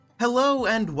Hello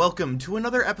and welcome to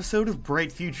another episode of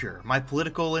Bright Future, my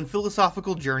political and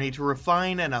philosophical journey to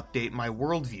refine and update my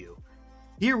worldview.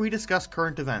 Here we discuss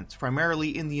current events,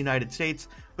 primarily in the United States,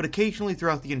 but occasionally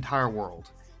throughout the entire world.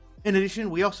 In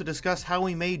addition, we also discuss how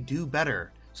we may do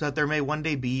better, so that there may one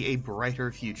day be a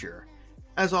brighter future.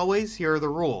 As always, here are the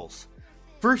rules.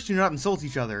 First, do not insult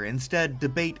each other, instead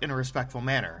debate in a respectful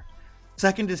manner.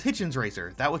 Second is Hitchens'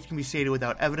 razor, that which can be stated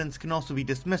without evidence can also be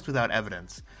dismissed without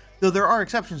evidence, though there are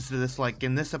exceptions to this, like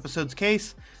in this episode's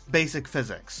case, basic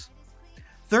physics.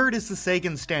 Third is the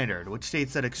Sagan standard, which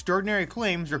states that extraordinary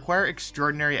claims require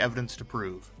extraordinary evidence to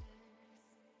prove.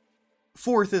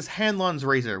 Fourth is Hanlon's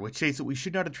razor, which states that we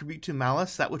should not attribute to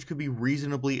malice that which could be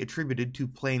reasonably attributed to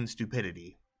plain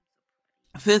stupidity.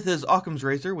 Fifth is Occam's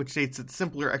razor, which states that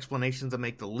simpler explanations that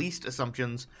make the least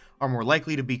assumptions are more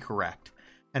likely to be correct.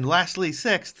 And lastly,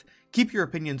 sixth, keep your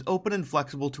opinions open and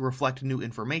flexible to reflect new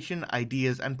information,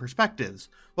 ideas, and perspectives,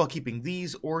 while keeping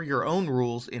these or your own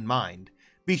rules in mind.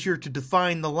 Be sure to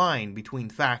define the line between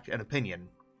fact and opinion.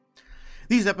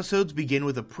 These episodes begin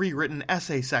with a pre-written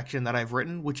essay section that I've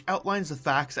written, which outlines the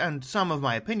facts and some of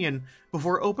my opinion,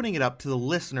 before opening it up to the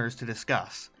listeners to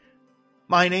discuss.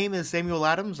 My name is Samuel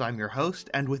Adams, I'm your host,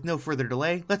 and with no further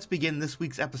delay, let's begin this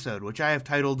week's episode, which I have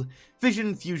titled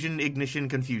Fission, Fusion, Ignition,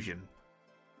 Confusion.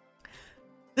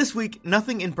 This week,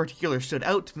 nothing in particular stood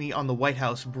out to me on the White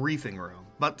House briefing room,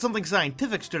 but something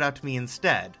scientific stood out to me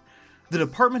instead. The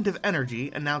Department of Energy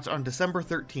announced on December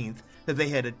 13th that they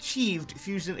had achieved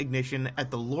fusion ignition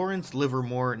at the Lawrence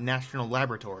Livermore National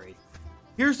Laboratory.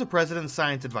 Here's the President's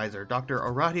Science Advisor, Dr.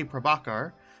 Arati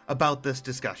Prabhakar, about this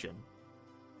discussion.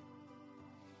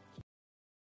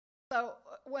 So,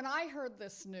 when I heard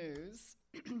this news,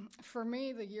 for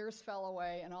me the years fell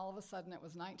away and all of a sudden it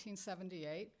was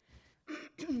 1978.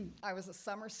 I was a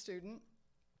summer student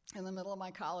in the middle of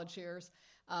my college years,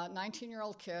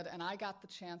 19-year-old kid, and I got the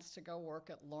chance to go work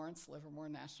at Lawrence Livermore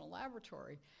National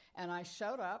Laboratory. And I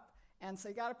showed up, and so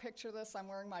you got to picture this. I'm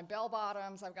wearing my bell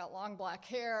bottoms, I've got long black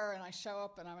hair, and I show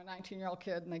up, and I'm a 19-year-old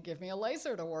kid, and they give me a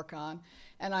laser to work on.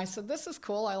 And I said, this is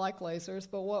cool, I like lasers,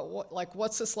 but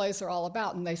what's this laser all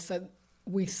about? And they said,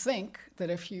 we think that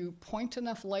if you point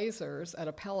enough lasers at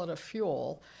a pellet of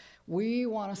fuel, we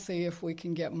want to see if we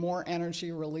can get more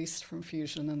energy released from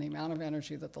fusion than the amount of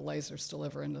energy that the lasers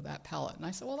deliver into that pellet. And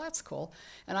I said, well, that's cool.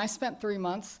 And I spent 3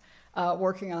 months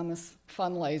working on this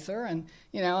fun laser. And,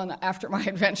 and after my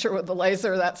adventure with the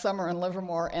laser that summer in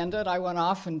Livermore ended, I went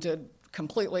off and did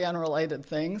completely unrelated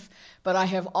things. But I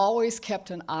have always kept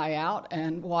an eye out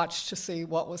and watched to see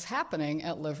what was happening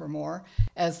at Livermore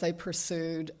as they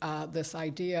pursued this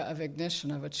idea of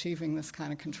ignition, of achieving this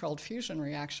kind of controlled fusion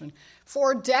reaction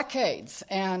for decades.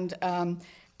 And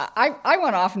I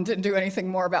went off and didn't do anything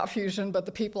more about fusion, but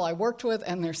the people I worked with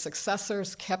and their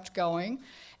successors kept going.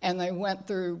 And they went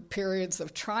through periods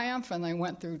of triumph, and they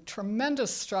went through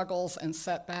tremendous struggles and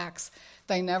setbacks.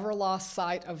 They never lost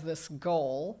sight of this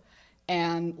goal.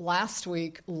 And last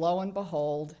week, lo and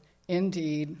behold,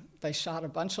 indeed, they shot a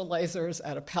bunch of lasers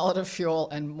at a pellet of fuel,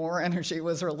 and more energy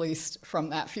was released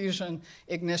from that fusion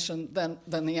ignition than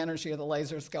the energy of the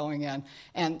lasers going in.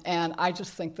 And I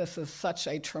just think this is such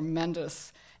a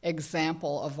tremendous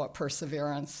example of what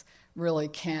perseverance really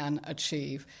can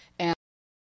achieve. And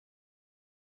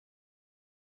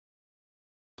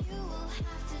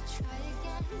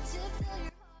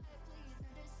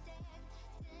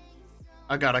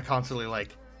I gotta constantly,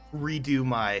 redo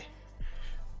my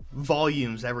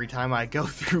volumes every time I go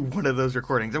through one of those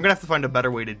recordings. I'm gonna have to find a better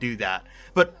way to do that.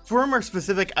 But for a more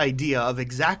specific idea of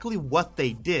exactly what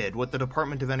they did, what the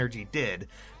Department of Energy did,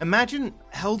 imagine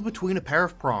held between a pair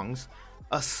of prongs,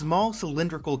 a small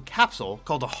cylindrical capsule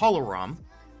called a holorom,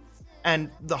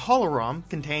 and the holorom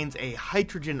contains a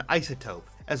hydrogen isotope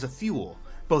as a fuel,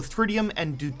 both tritium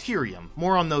and deuterium.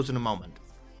 More on those in a moment.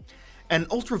 An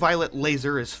ultraviolet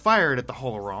laser is fired at the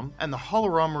holorom, and the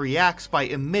holorom reacts by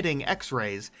emitting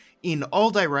X-rays in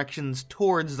all directions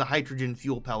towards the hydrogen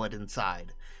fuel pellet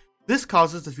inside. This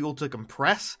causes the fuel to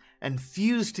compress and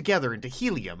fuse together into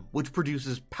helium, which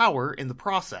produces power in the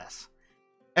process.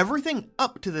 Everything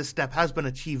up to this step has been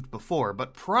achieved before,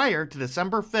 but prior to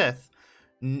December 5th,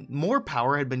 more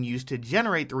power had been used to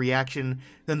generate the reaction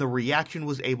than the reaction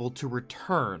was able to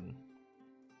return.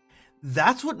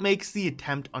 That's what makes the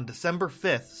attempt on December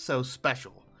 5th so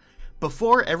special.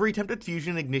 Before, every attempt at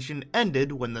fusion ignition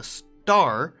ended when the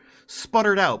star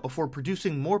sputtered out before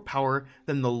producing more power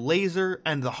than the laser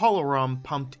and the holorom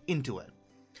pumped into it.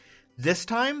 This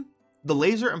time, the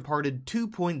laser imparted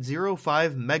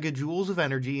 2.05 megajoules of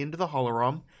energy into the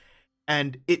holorom,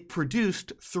 and it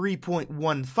produced 3.15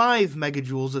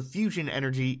 megajoules of fusion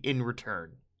energy in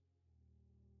return.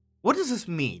 What does this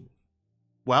mean?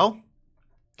 Well,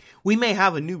 we may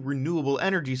have a new renewable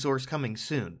energy source coming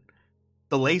soon.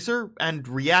 The laser and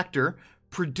reactor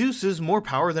produces more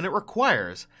power than it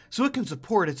requires, so it can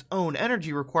support its own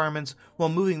energy requirements while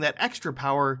moving that extra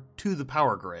power to the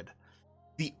power grid.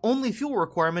 The only fuel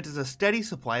requirement is a steady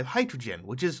supply of hydrogen,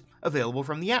 which is available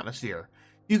from the atmosphere.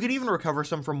 You can even recover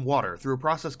some from water through a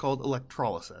process called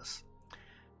electrolysis.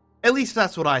 At least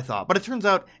that's what I thought, but it turns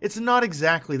out it's not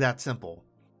exactly that simple.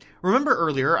 Remember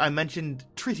earlier I mentioned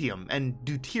tritium and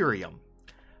deuterium.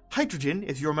 Hydrogen,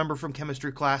 if you remember from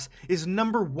chemistry class, is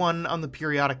number 1 on the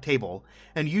periodic table,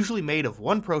 and usually made of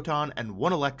 1 proton and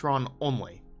 1 electron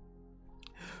only.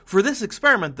 For this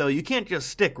experiment, though, you can't just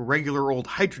stick regular old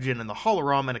hydrogen in the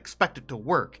holorom and expect it to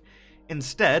work.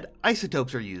 Instead,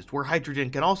 isotopes are used, where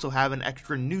hydrogen can also have an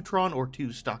extra neutron or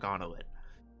 2 stuck onto it.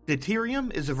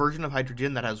 Deuterium is a version of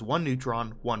hydrogen that has 1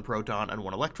 neutron, 1 proton, and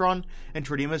 1 electron, and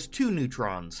tritium has 2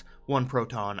 neutrons, 1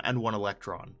 proton, and 1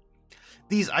 electron.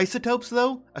 These isotopes,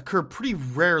 though, occur pretty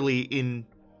rarely in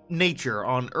nature,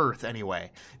 on Earth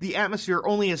anyway. The atmosphere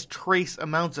only has trace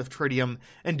amounts of tritium,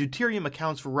 and deuterium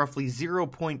accounts for roughly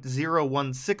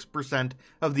 0.016%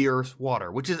 of the Earth's water,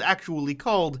 which is actually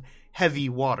called heavy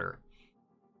water.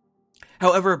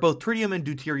 However, both tritium and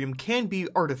deuterium can be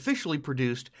artificially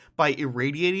produced by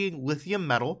irradiating lithium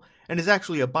metal, and is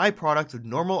actually a byproduct of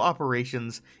normal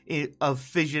operations of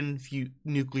fission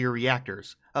nuclear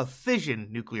reactors.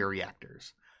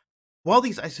 While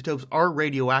these isotopes are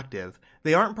radioactive,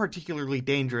 they aren't particularly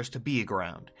dangerous to be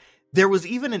around. There was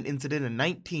even an incident in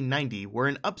 1990 where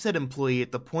an upset employee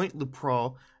at the Point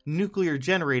Lepreau nuclear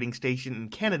generating station in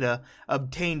Canada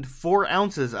obtained 4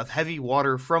 ounces of heavy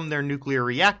water from their nuclear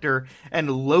reactor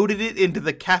and loaded it into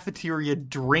the cafeteria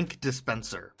drink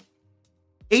dispenser.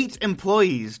 8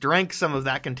 employees drank some of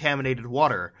that contaminated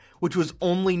water, which was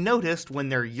only noticed when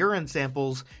their urine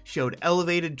samples showed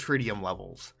elevated tritium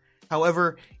levels.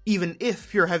 However, even if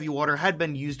pure heavy water had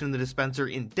been used in the dispenser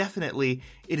indefinitely,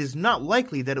 it is not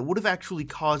likely that it would have actually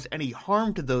caused any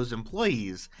harm to those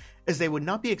employees, as they would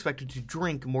not be expected to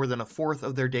drink more than 1/4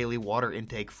 of their daily water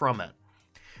intake from it.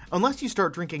 Unless you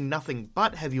start drinking nothing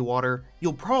but heavy water,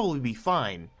 you'll probably be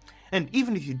fine. And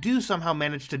even if you do somehow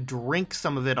manage to drink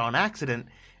some of it on accident,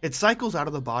 it cycles out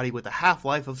of the body with a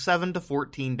half-life of 7 to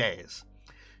 14 days.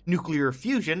 Nuclear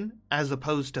fusion, as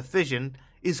opposed to fission,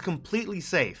 is completely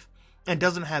safe, and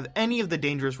doesn't have any of the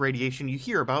dangerous radiation you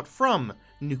hear about from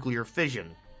nuclear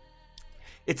fission.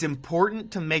 It's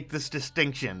important to make this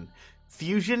distinction.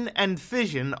 Fusion and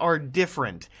fission are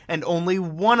different, and only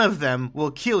one of them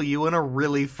will kill you in a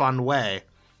really fun way.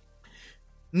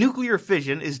 Nuclear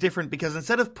fission is different because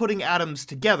instead of putting atoms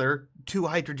together, 2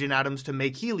 hydrogen atoms to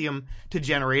make helium to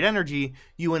generate energy,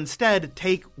 you instead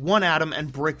take 1 atom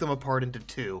and break them apart into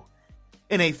 2.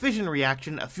 In a fission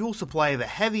reaction, a fuel supply of a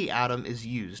heavy atom is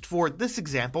used. For this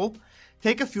example,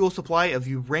 take a fuel supply of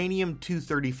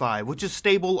uranium-235, which is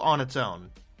stable on its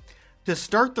own. To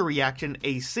start the reaction,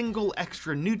 a single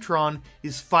extra neutron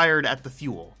is fired at the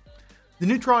fuel. The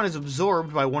neutron is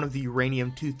absorbed by one of the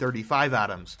uranium-235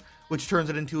 atoms, which turns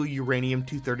it into a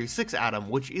uranium-236 atom,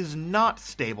 which is not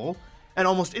stable, and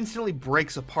almost instantly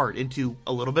breaks apart into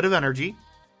a little bit of energy,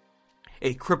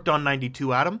 a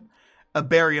krypton-92 atom, a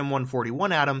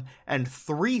barium-141 atom, and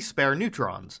 3 spare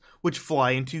neutrons, which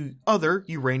fly into other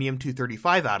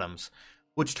uranium-235 atoms,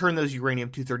 which turn those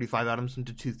uranium-235 atoms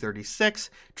into 236,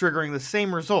 triggering the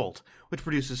same result, which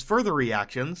produces further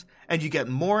reactions, and you get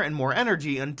more and more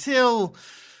energy until...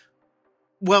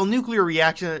 well, nuclear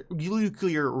reactors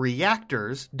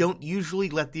don't usually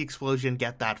let the explosion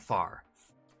get that far.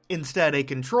 Instead, a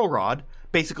control rod,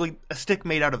 basically a stick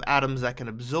made out of atoms that can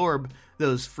absorb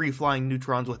those free-flying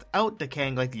neutrons without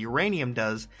decaying like the uranium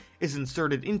does, is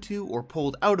inserted into or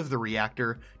pulled out of the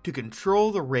reactor to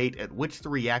control the rate at which the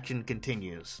reaction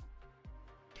continues.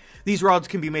 These rods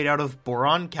can be made out of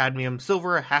boron, cadmium,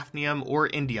 silver, hafnium, or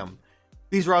indium.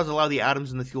 These rods allow the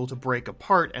atoms in the fuel to break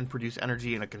apart and produce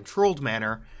energy in a controlled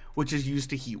manner, which is used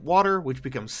to heat water, which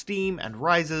becomes steam and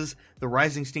rises. The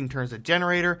rising steam turns a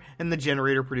generator, and the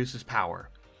generator produces power.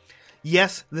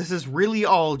 Yes, this is really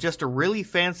all just a really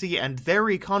fancy and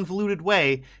very convoluted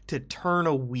way to turn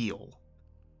a wheel.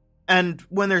 And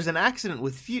when there's an accident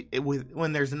with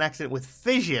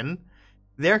fission,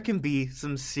 there can be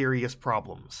some serious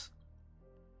problems.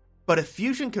 But if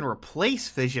fusion can replace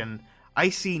fission, I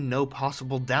see no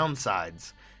possible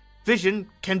downsides. Fission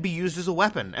can be used as a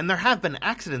weapon, and there have been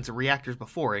accidents at reactors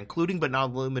before, including but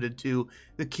not limited to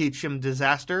the Kichim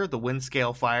disaster, the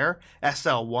Windscale fire,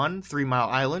 SL-1, 3 Mile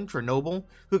Island, Chernobyl,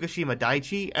 Fukushima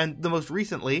Daiichi, and the most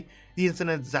recently, the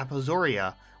incident at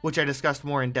Zaporizhzhia, which I discussed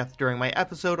more in depth during my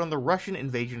episode on the Russian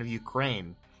invasion of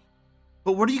Ukraine.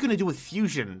 But what are you going to do with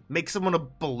fusion? Make someone a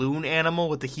balloon animal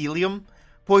with the helium?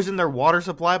 Poison their water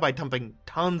supply by dumping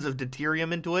tons of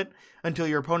deuterium into it until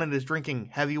your opponent is drinking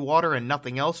heavy water and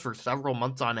nothing else for several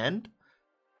months on end?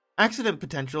 Accident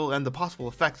potential and the possible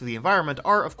effects of the environment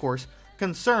are, of course,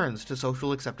 concerns to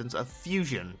social acceptance of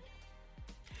fusion.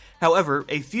 However,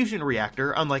 a fusion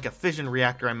reactor, unlike a fission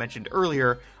reactor I mentioned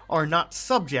earlier, are not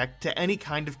subject to any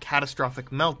kind of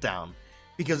catastrophic meltdown,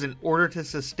 because in order to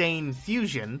sustain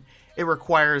fusion, it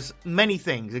requires many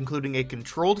things, including a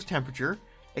controlled temperature,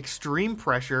 extreme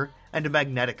pressure, and a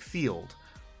magnetic field.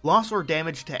 Loss or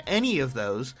damage to any of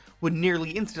those would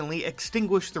nearly instantly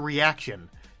extinguish the reaction,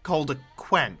 called a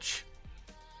quench.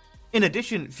 In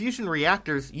addition, fusion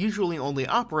reactors usually only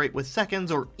operate with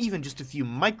seconds or even just a few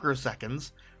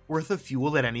microseconds worth of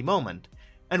fuel at any moment,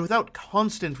 and without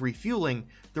constant refueling,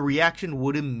 the reaction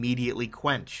would immediately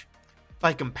quench.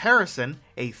 By comparison,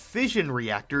 a fission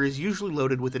reactor is usually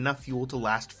loaded with enough fuel to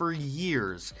last for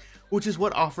years, which is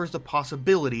what offers the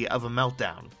possibility of a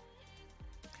meltdown.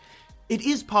 It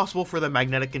is possible for the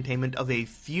magnetic containment of a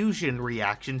fusion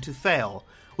reaction to fail,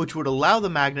 which would allow the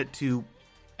magnet to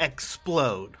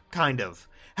explode, kind of.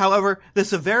 However, the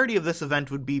severity of this event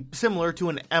would be similar to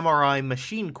an MRI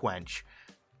machine quench,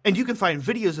 and you can find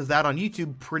videos of that on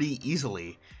YouTube pretty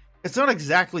easily. It's not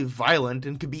exactly violent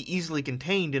and could be easily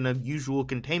contained in a usual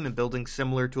containment building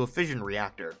similar to a fission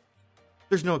reactor.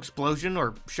 There's no explosion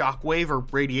or shockwave or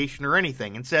radiation or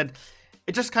anything. Instead,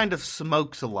 it just kind of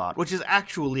smokes a lot, which is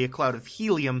actually a cloud of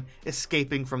helium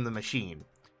escaping from the machine.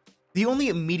 The only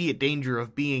immediate danger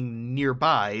of being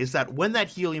nearby is that when that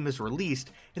helium is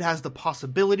released, it has the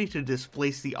possibility to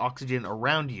displace the oxygen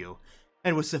around you,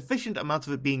 and with sufficient amounts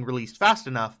of it being released fast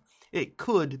enough, it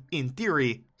could, in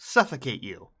theory, suffocate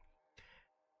you.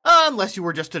 Unless you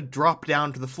were just to drop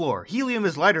down to the floor. Helium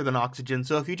is lighter than oxygen,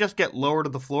 so if you just get lower to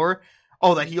the floor,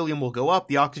 all that helium will go up,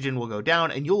 the oxygen will go down,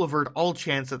 and you'll avert all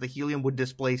chance that the helium would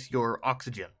displace your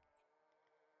oxygen.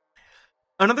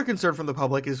 Another concern from the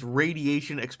public is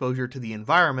radiation exposure to the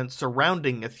environment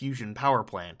surrounding a fusion power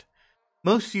plant.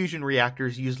 Most fusion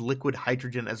reactors use liquid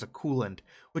hydrogen as a coolant,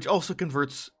 which also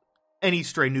converts any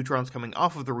stray neutrons coming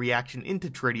off of the reaction into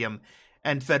tritium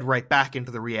and fed right back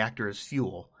into the reactor as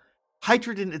fuel.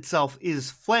 Hydrogen itself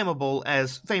is flammable,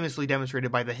 as famously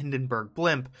demonstrated by the Hindenburg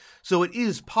blimp, so it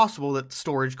is possible that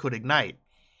storage could ignite.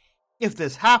 If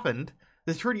this happened,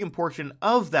 the tritium portion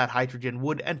of that hydrogen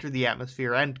would enter the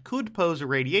atmosphere and could pose a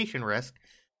radiation risk,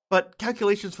 but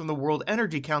calculations from the World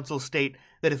Energy Council state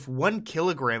that if 1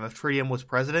 kilogram of tritium was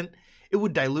present, it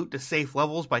would dilute to safe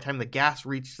levels by the time the gas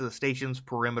reached the station's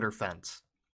perimeter fence.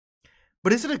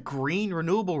 But is it a green,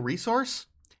 renewable resource?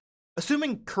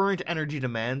 Assuming current energy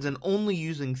demands and only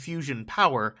using fusion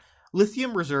power,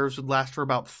 lithium reserves would last for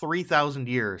about 3,000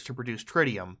 years to produce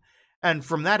tritium, and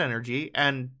from that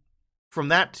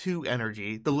to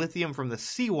energy, the lithium from the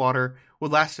seawater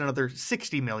would last another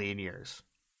 60 million years.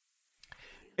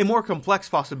 A more complex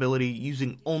possibility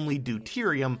using only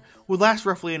deuterium would last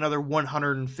roughly another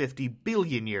 150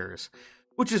 billion years,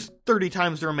 which is 30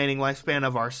 times the remaining lifespan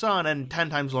of our sun and 10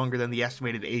 times longer than the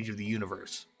estimated age of the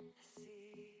universe.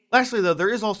 Lastly, though, there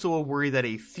is also a worry that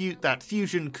that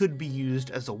fusion could be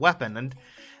used as a weapon, and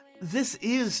this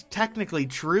is technically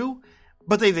true,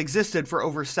 but they've existed for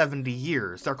over 70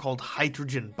 years. They're called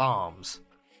hydrogen bombs.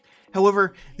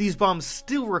 However, these bombs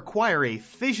still require a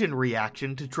fission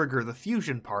reaction to trigger the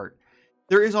fusion part.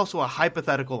 There is also a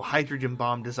hypothetical hydrogen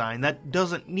bomb design that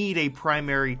doesn't need a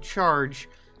primary charge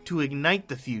to ignite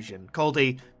the fusion, called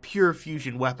a pure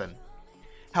fusion weapon.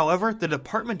 However, the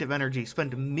Department of Energy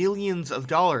spent millions of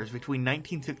dollars between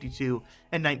 1952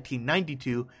 and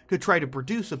 1992 to try to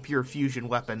produce a pure fusion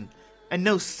weapon, and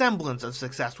no semblance of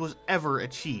success was ever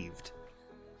achieved.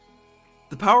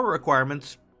 The power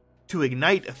requirements to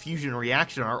ignite a fusion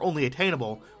reaction are only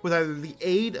attainable with either the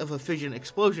aid of a fission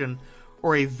explosion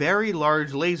or a very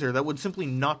large laser that would simply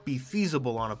not be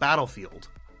feasible on a battlefield.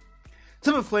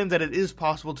 Some have claimed that it is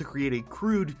possible to create a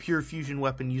crude pure fusion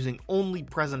weapon using only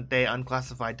present-day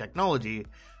unclassified technology,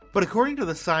 but according to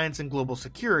the Science and Global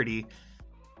Security,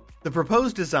 the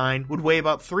proposed design would weigh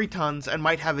about 3 tons and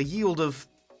might have a yield of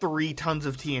 3 tons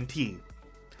of TNT.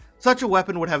 Such a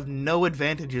weapon would have no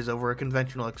advantages over a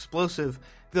conventional explosive,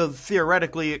 though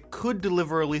theoretically it could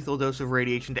deliver a lethal dose of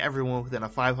radiation to everyone within a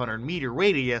 500-meter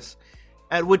radius,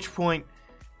 at which point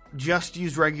just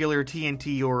used regular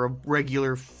TNT or a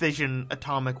regular fission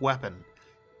atomic weapon.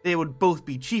 They would both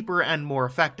be cheaper and more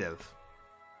effective.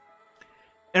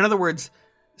 In other words,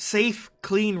 safe,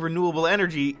 clean, renewable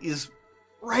energy is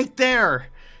right there.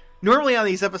 Normally on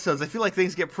these episodes, I feel like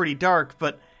things get pretty dark,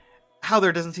 but how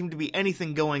there doesn't seem to be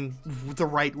anything going the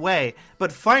right way.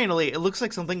 But finally, it looks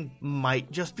like something might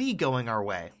just be going our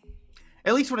way.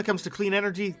 At least when it comes to clean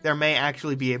energy, there may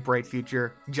actually be a bright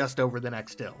future just over the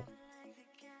next hill.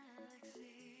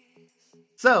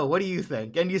 So, what do you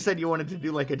think? And you said you wanted to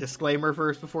do like a disclaimer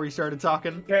first before you started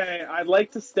talking? Okay, I'd like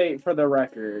to state for the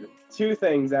record two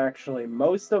things actually.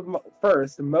 Most of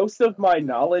my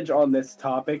knowledge on this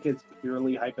topic is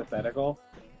purely hypothetical.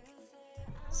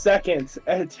 Second,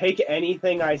 take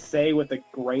anything I say with a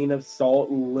grain of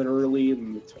salt, literally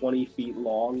 20 feet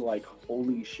long, like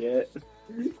holy shit.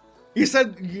 You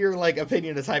said your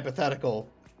opinion is hypothetical.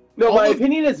 No, my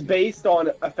opinion is based on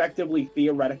effectively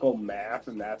theoretical math,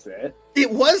 and that's it. It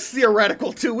was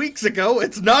theoretical 2 weeks ago.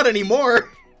 It's not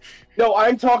anymore. No,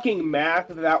 I'm talking math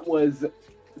that was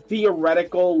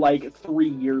theoretical 3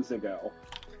 years ago.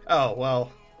 Oh,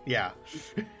 well, yeah.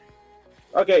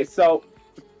 Okay, so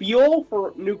fuel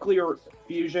for nuclear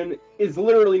fusion is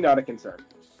literally not a concern.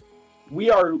 We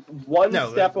are one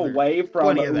step away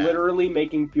from literally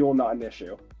making fuel not an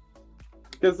issue.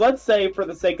 Because let's say, for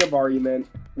the sake of argument,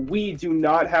 we do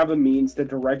not have a means to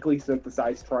directly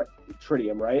synthesize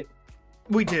tritium, right?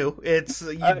 We do. It's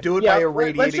you do it by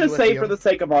irradiating. Let's just say, lithium. for the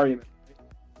sake of argument,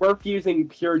 we're fusing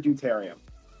pure deuterium.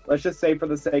 Let's just say, for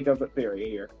the sake of theory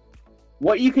here,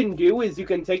 what you can do is you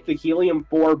can take the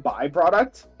helium-4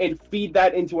 byproduct and feed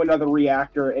that into another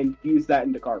reactor and fuse that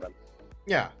into carbon.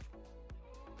 Yeah.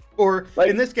 Or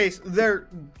in this case,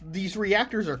 these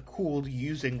reactors are cooled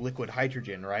using liquid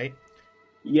hydrogen, right?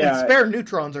 Yeah. And spare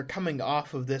neutrons are coming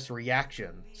off of this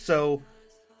reaction. So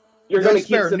you're going to keep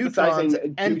spare neutrons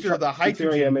enter the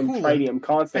hydrogen and coolant, tritium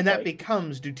constantly. and that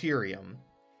becomes deuterium.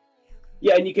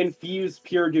 Yeah, and you can fuse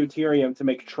pure deuterium to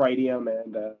make tritium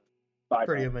and byproducts.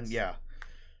 Tritium and yeah.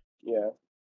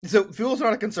 So fuel's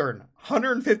not a concern.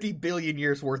 150 billion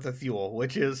years worth of fuel,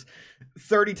 which is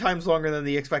 30 times longer than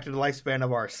the expected lifespan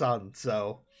of our sun.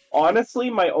 So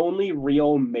honestly, my only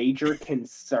real major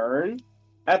concern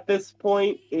at this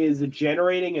point is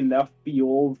generating enough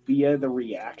fuel via the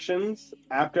reactions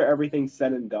after everything's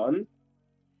said and done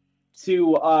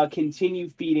to continue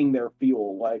feeding their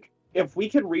fuel. If we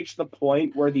could reach the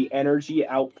point where the energy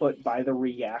output by the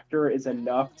reactor is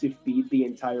enough to feed the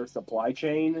entire supply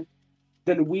chain,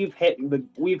 then we've hit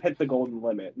the golden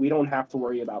limit. We don't have to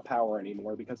worry about power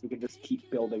anymore because we can just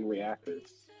keep building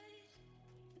reactors.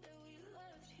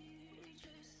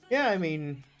 Yeah, I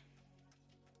mean,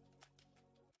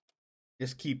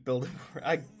 just keep building.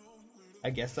 I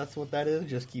guess that's what that is.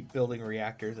 Just keep building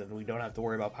reactors, and we don't have to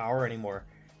worry about power anymore.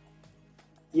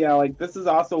 Yeah, this is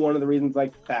also one of the reasons,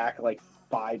 back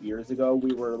 5 years ago,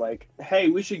 we were like, hey,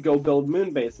 we should go build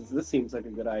moon bases. This seems like a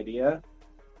good idea.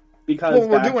 Because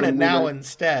we're doing it now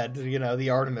instead, the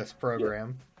Artemis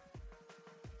program.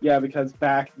 Yeah, because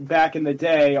back in the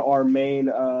day, our main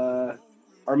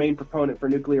proponent for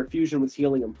nuclear fusion was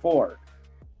helium-4.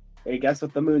 Hey, guess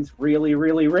what the moon's really,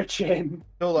 really rich in?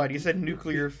 Hold on, you said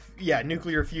nuclear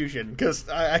fusion, because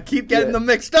I keep getting them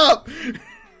mixed up!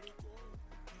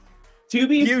 To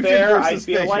be fusion fair, I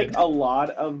feel fission. like a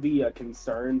lot of the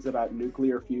concerns about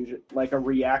nuclear fusion, like a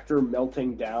reactor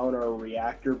melting down or a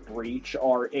reactor breach,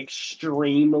 are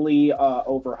extremely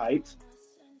overhyped.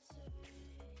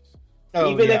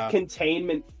 Even if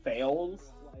containment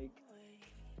fails,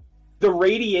 the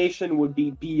radiation would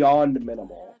be beyond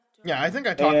minimal. Yeah, I think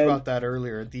I talked about that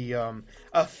earlier.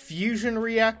 A fusion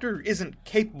reactor isn't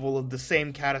capable of the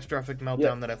same catastrophic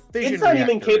meltdown that a fission reactor is. It's not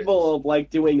even capable of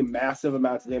doing massive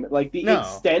amounts of damage. The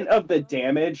extent of the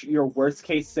damage, your worst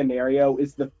case scenario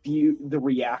is the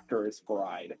reactor is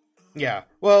fried. Yeah,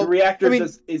 well, the reactor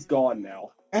is gone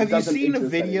now. Have you seen a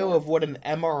video of what an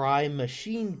MRI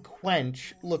machine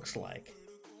quench looks like?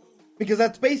 Because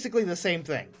that's basically the same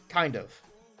thing, kind of.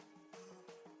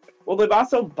 Well, they've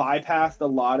also bypassed a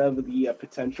lot of the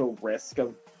potential risk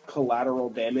of collateral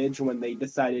damage when they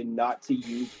decided not to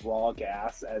use raw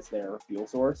gas as their fuel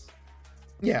source.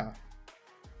 Yeah.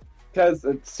 Because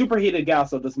superheated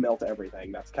gas will just melt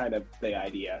everything. That's kind of the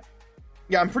idea.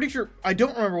 Yeah, I'm pretty sure... I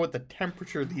don't remember what the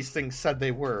temperature these things said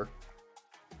they were.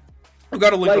 I've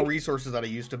got a link to resources that I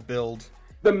used to build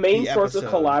the main source of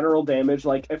collateral damage,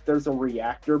 if there's a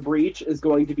reactor breach, is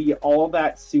going to be all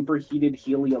that superheated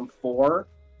helium-4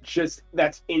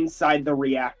 that's inside the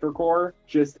reactor core,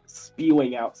 just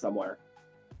spewing out somewhere.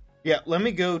 Yeah, let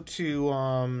me go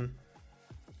to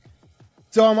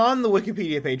So I'm on the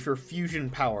Wikipedia page for fusion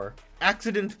power.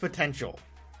 Accident potential,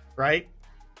 right?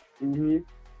 Mm-hmm.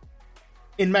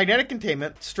 In magnetic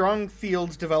containment, strong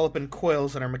fields develop in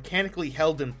coils and are mechanically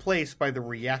held in place by the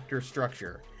reactor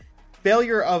structure.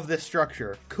 Failure of this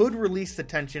structure could release the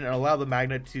tension and allow the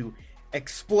magnet to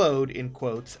explode, in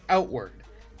quotes, outward.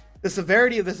 The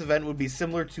severity of this event would be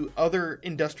similar to other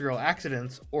industrial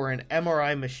accidents or an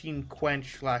MRI machine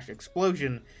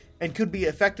quench/explosion and could be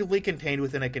effectively contained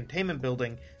within a containment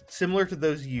building similar to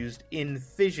those used in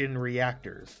fission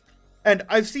reactors. And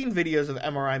I've seen videos of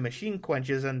MRI machine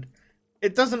quenches, and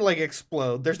it doesn't,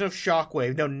 explode. There's no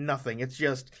shockwave, no nothing. It's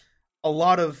just a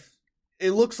lot of...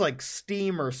 It looks like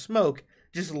steam or smoke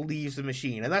just leaves the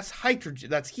machine. And that's hydrogen.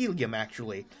 That's helium,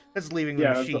 actually. That's leaving the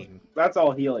machine. That's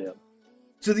all helium.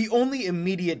 So the only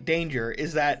immediate danger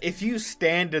is that if you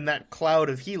stand in that cloud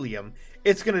of helium,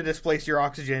 it's going to displace your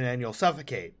oxygen and you'll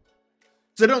suffocate.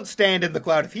 So don't stand in the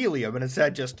cloud of helium and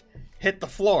instead just hit the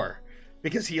floor.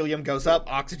 Because helium goes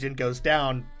up, oxygen goes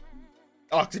down.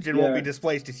 Oxygen won't be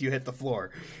displaced if you hit the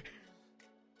floor.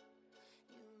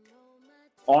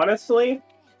 Honestly,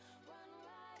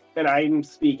 and I'm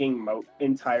speaking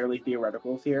entirely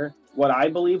theoreticals here, what I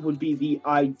believe would be the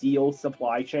ideal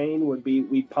supply chain would be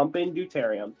we pump in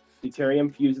deuterium.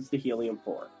 Deuterium fuses to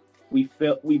helium-4.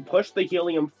 We push the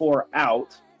helium-4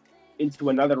 out into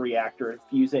another reactor,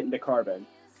 fuse it into carbon,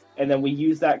 and then we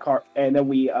use that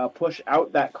push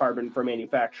out that carbon for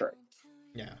manufacturing.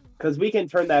 Yeah. Because we can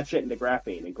turn that shit into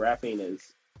graphene, and graphene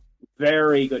is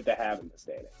very good to have in this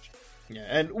day and age. Yeah,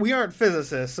 and we aren't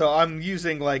physicists, so I'm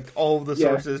using, all of the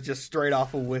sources just straight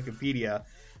off of Wikipedia.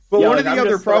 But one of the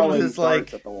other problems is,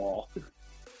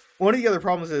 one of the other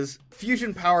problems is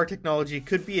fusion power technology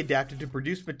could be adapted to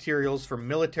produce materials for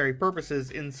military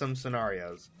purposes in some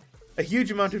scenarios. A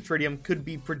huge amount of tritium could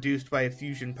be produced by a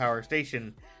fusion power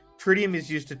station. Tritium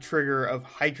is used to trigger of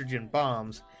hydrogen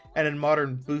bombs, and in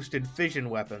modern boosted fission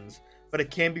weapons, but it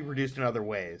can be produced in other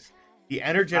ways. The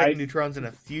energetic neutrons in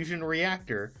a fusion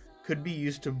reactor could be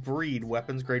used to breed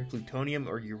weapons-grade plutonium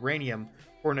or uranium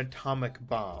for an atomic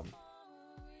bomb.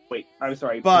 Wait, I'm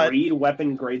sorry, breed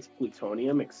weapon-grade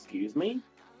plutonium, excuse me?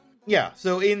 Yeah,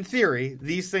 so in theory,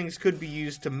 these things could be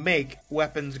used to make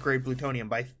weapons-grade plutonium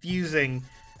by fusing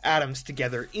atoms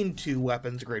together into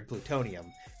weapons-grade plutonium.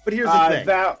 But here's the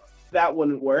thing. That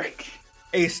wouldn't work.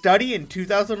 A study in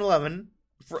 2011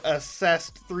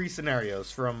 assessed 3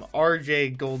 scenarios from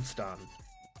R.J. Goldstein.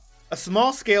 A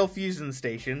small-scale fusion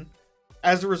station,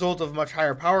 as a result of much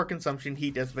higher power consumption,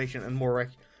 heat dissipation, and more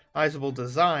recognizable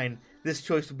design, this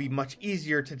choice would be much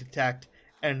easier to detect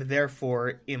and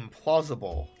therefore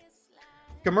implausible.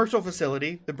 Commercial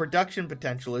facility, the production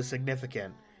potential is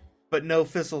significant, but no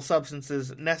fissile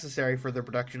substances necessary for the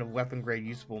production of weapon-grade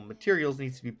usable materials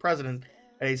needs to be present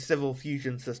at a civil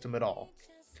fusion system at all.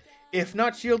 If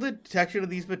not shielded, detection of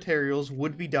these materials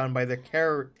would be done by the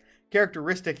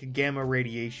characteristic gamma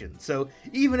radiation. So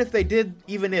even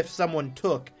if someone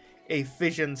took a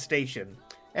fission station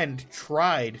and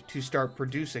tried to start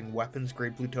producing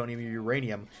weapons-grade plutonium or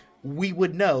uranium, we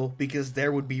would know because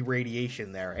there would be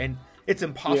radiation there, and it's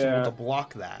impossible to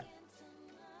block that.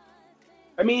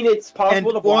 I mean, it's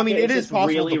possible to block it. It is possible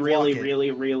really, to block really, it.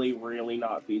 really, really, really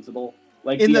not feasible.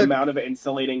 The amount of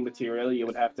insulating material you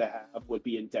would have to have would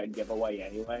be a dead giveaway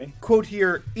anyway. Quote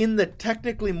here, in the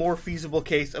technically more feasible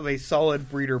case of a solid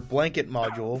breeder blanket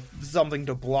module, something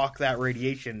to block that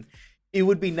radiation, it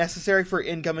would be necessary for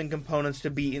incoming components to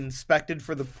be inspected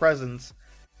for the presence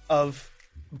of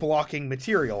blocking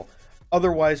material.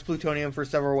 Otherwise, plutonium for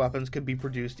several weapons could be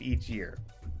produced each year.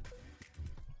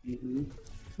 Mm-hmm.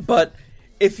 But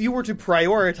if you were to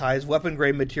prioritize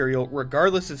weapon-grade material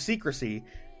regardless of secrecy,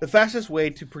 the fastest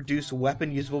way to produce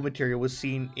weapon-usable material was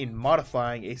seen in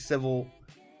modifying a civil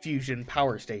fusion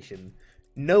power station.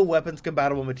 No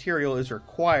weapons-compatible material is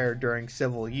required during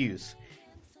civil use.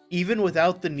 Even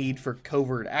without the need for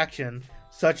covert action,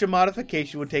 such a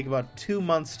modification would take about 2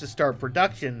 months to start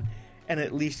production and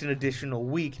at least an additional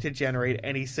week to generate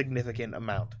any significant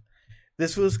amount.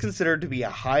 This was considered to be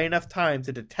a high enough time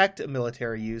to detect a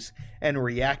military use and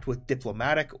react with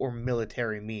diplomatic or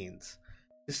military means.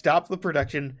 To stop the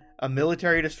production, a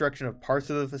military destruction of parts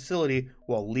of the facility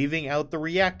while leaving out the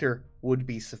reactor would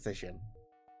be sufficient.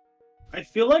 I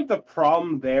feel like the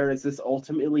problem there is this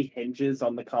ultimately hinges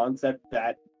on the concept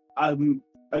that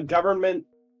a government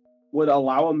would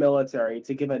allow a military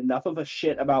to give enough of a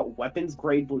shit about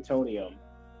weapons-grade plutonium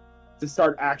to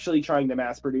start actually trying to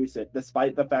mass produce it,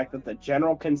 despite the fact that the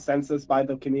general consensus by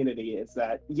the community is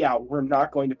that, we're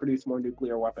not going to produce more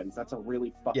nuclear weapons. That's a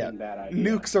really fucking bad idea.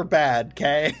 Nukes are bad,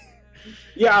 okay?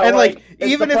 Yeah, And like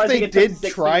it's even if surprising they it took did 60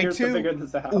 try years figure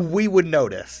this to, out. we would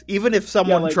notice. Even if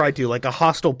someone like- tried to, like a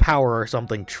hostile power or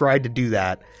something tried to do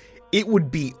that, it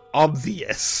would be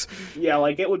obvious. Yeah,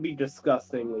 like, it would be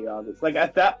disgustingly obvious. Like,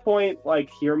 at that point, like,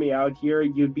 hear me out here,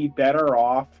 you'd be better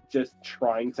off just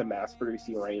trying to mass-produce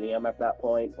uranium at that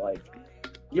point. Like,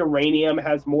 uranium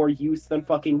has more use than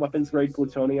fucking weapons-grade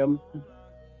plutonium.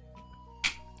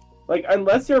 Like,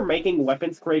 unless you're making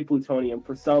weapons-grade plutonium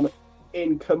for some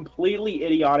completely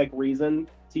idiotic reason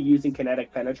to using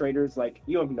kinetic penetrators, like,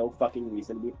 you have no fucking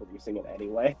reason to be producing it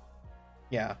anyway.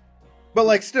 Yeah. But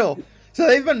like still, so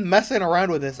they've been messing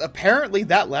around with this. Apparently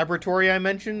that laboratory I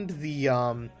mentioned,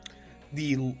 the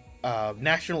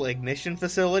National Ignition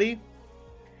Facility,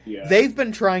 Yeah. they've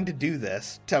been trying to do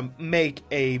this to make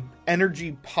a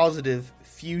energy positive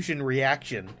fusion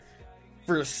reaction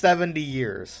for 70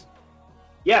 years.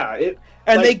 Yeah,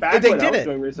 And like, back they when I did was it.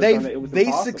 doing research on it, it was They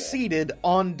impossible. succeeded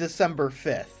on December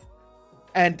 5th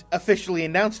and officially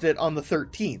announced it on the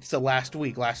 13th, so last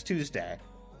Tuesday.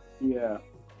 Yeah.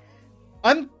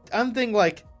 I'm thinking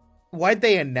like, why'd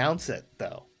they announce it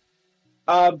though?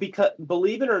 Because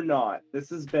believe it or not, this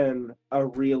has been a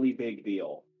really big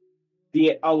deal.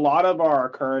 A lot of our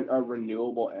current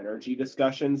renewable energy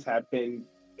discussions have been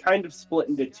kind of split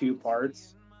into two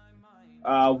parts.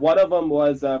 One of them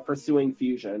was pursuing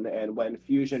fusion, and when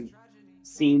fusion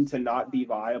seemed to not be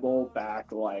viable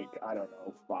back, like, I don't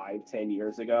know, 5-10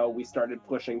 years ago, we started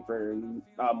pushing for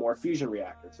more fusion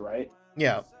reactors, right?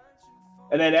 Yeah.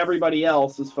 And then everybody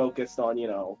else was focused on,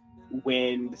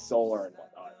 wind, solar, and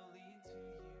whatnot.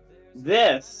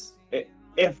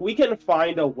 If we can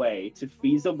find a way to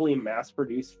feasibly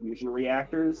mass-produce fusion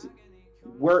reactors,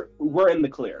 we're in the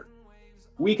clear.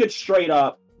 We could straight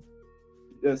up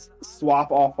just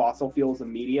swap all fossil fuels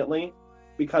immediately,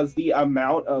 because the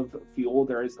amount of fuel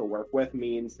there is to work with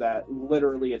means that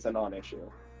literally it's a non-issue.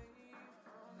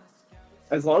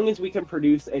 As long as we can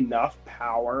produce enough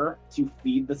power to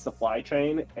feed the supply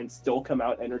chain and still come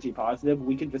out energy positive,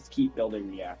 we can just keep building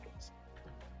reactors.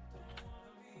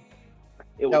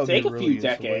 It will take a few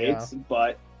decades,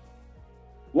 but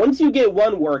once you get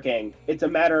one working, it's a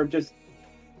matter of just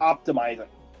optimizing.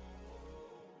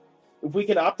 If we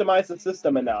can optimize the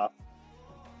system enough,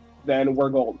 then we're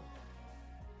golden.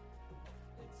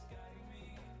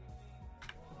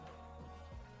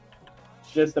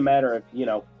 It's just a matter of,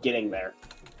 getting there.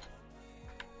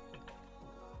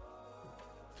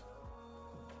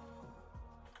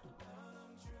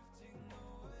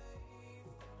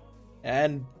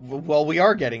 And, well, we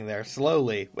are getting there,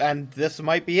 slowly. And this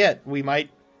might be it. We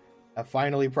might have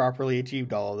finally properly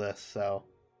achieved all of this, so...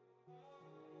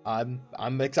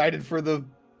 I'm excited for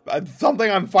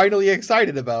something I'm finally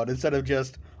excited about, instead of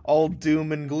just all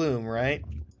doom and gloom, right?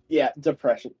 Yeah,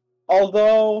 depression.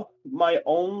 Although, my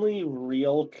only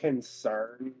real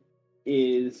concern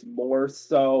is more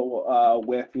so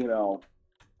with,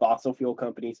 fossil fuel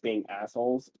companies being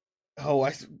assholes. Oh,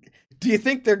 do you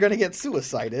think they're gonna get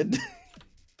suicided?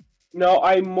 No,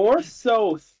 I more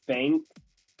so think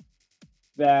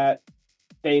that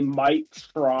they might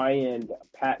try and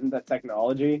patent the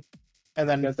technology. And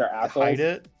then because they're assholes. hide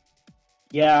it?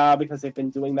 Yeah, because they've been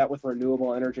doing that with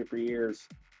renewable energy for years.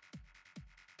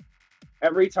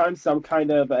 Every time some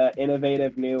kind of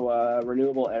innovative new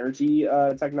renewable energy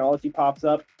technology pops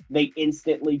up, they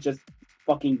instantly just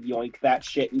fucking yoink that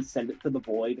shit and send it to the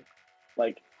void.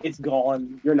 Like, it's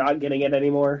gone. You're not getting it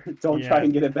anymore. Don't try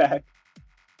and get it back.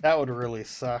 That would really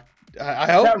suck.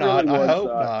 I hope not. I hope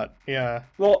not. Yeah.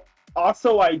 Well,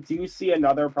 also, I do see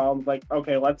another problem. Like,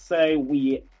 okay, let's say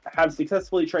we have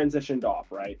successfully transitioned off,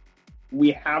 right?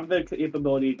 We have the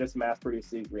capability to just mass produce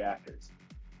these reactors.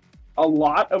 A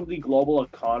lot of the global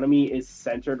economy is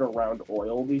centered around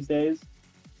oil these days.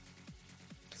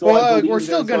 So well, we're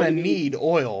still going to need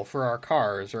oil for our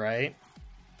cars, right?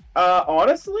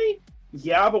 Honestly,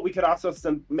 yeah, but we could also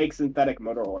make synthetic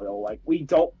motor oil. Like, we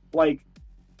don't, like,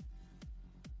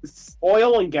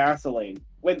 oil and gasoline.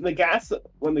 When the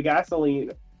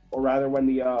gasoline, or rather when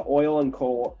the oil and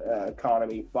coal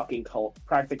economy fucking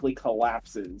practically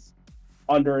collapses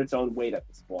under its own weight at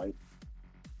this point.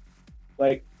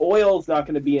 Like, oil's not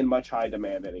going to be in much high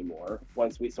demand anymore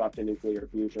once we swap to nuclear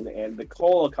fusion, and the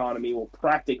coal economy will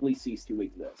practically cease to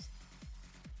exist.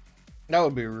 That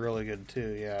would be really good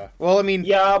too, yeah. Well, I mean,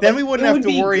 yeah, then we wouldn't have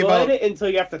to worry about it until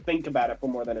you have to think about it for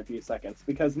more than a few seconds,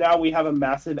 because now we have a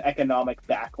massive economic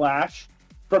backlash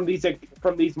from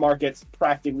these markets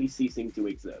practically ceasing to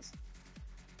exist.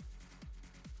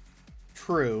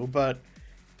 True, but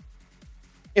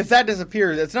if that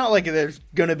disappears, it's not like there's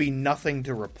going to be nothing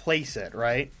to replace it,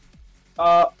 right?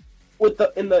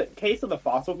 In the case of the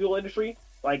fossil fuel industry,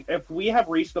 Like, if we have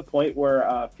reached the point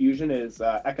where fusion is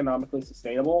economically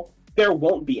sustainable, there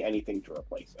won't be anything to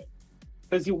replace it.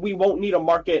 Because we won't need a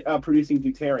market producing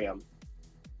deuterium.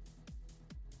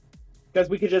 Because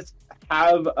we could just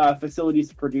have facilities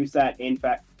to produce that, in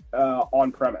fact,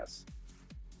 on premise.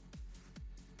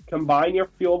 Combine your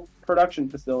fuel production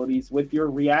facilities with your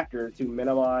reactor to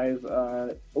minimize.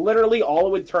 Literally, all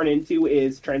it would turn into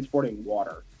is transporting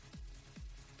water.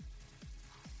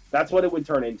 That's what it would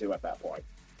turn into at that point.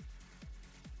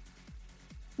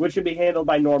 Which should be handled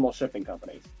by normal shipping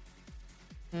companies.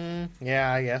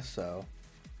 Yeah, I guess so.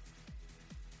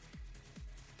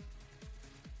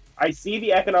 I see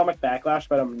the economic backlash,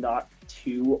 but I'm not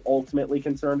too ultimately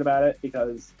concerned about it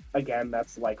because, again,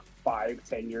 that's like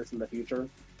 5-10 years in the future.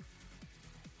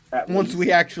 Once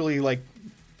we actually, like,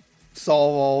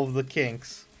 solve all of the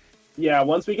kinks. Yeah,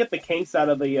 once we get the kinks out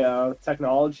of the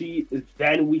technology,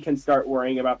 then we can start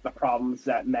worrying about the problems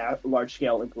that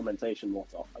large-scale implementation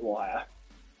will have.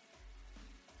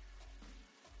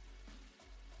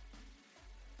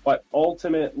 But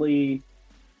ultimately,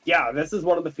 yeah, this is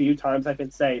one of the few times I can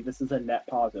say this is a net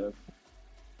positive.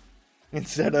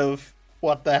 Instead of,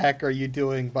 what the heck are you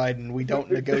doing, Biden? We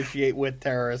don't negotiate with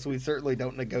terrorists. We certainly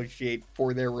don't negotiate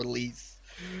for their release.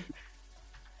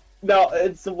 No,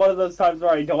 it's one of those times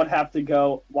where I don't have to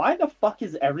go, why the fuck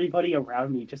is everybody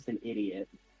around me just an idiot?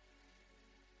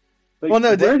 Like, well,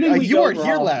 no, you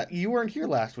weren't here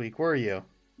last week, were you?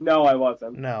 No, I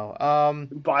wasn't. No.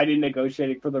 Biden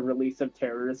negotiating for the release of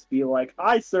terrorists be like,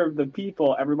 I serve the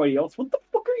people, everybody else, what the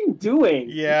fuck are you doing?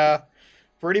 Yeah,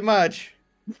 pretty much.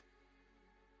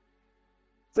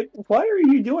 It's like, why are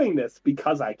you doing this?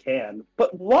 Because I can.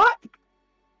 But what?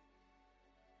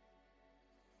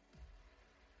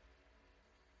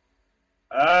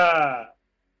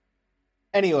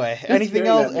 Anyway,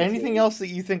 anything else that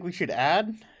you think we should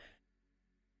add?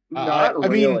 Not I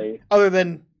really. mean, other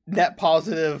than net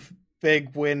positive,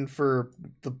 big win for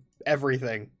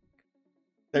everything.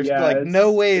 There's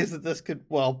no ways that this could,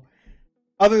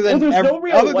 other than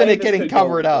it getting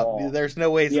covered up, there's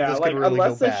no ways that this could really go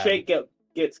bad. Unless the shit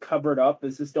gets covered up,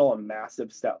 this is still a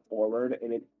massive step forward,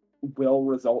 and it will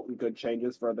result in good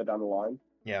changes further down the line.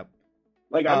 Yeah.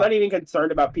 Like, I'm not even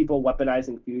concerned about people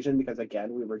weaponizing fusion, because,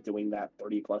 again, we were doing that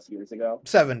 30-plus years ago.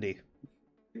 70.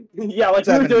 Yeah, like,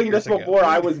 we were doing this before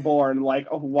I was born. Like,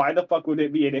 why the fuck would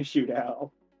it be an issue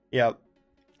now? Yep.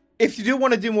 If you do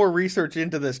want to do more research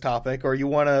into this topic, or you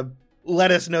want to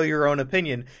let us know your own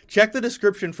opinion, check the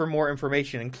description for more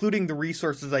information, including the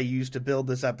resources I used to build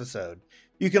this episode.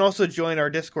 You can also join our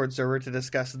Discord server to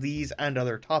discuss these and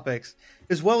other topics,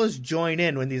 as well as join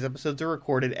in when these episodes are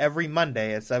recorded every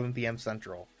Monday at 7 p.m.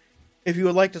 Central. If you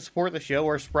would like to support the show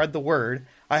or spread the word,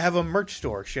 I have a merch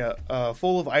store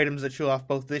full of items that show off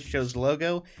both this show's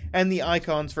logo and the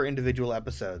icons for individual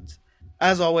episodes.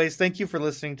 As always, thank you for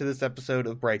listening to this episode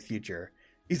of Bright Future.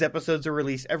 These episodes are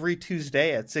released every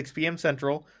Tuesday at 6 p.m.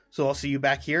 Central, so I'll see you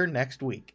back here next week.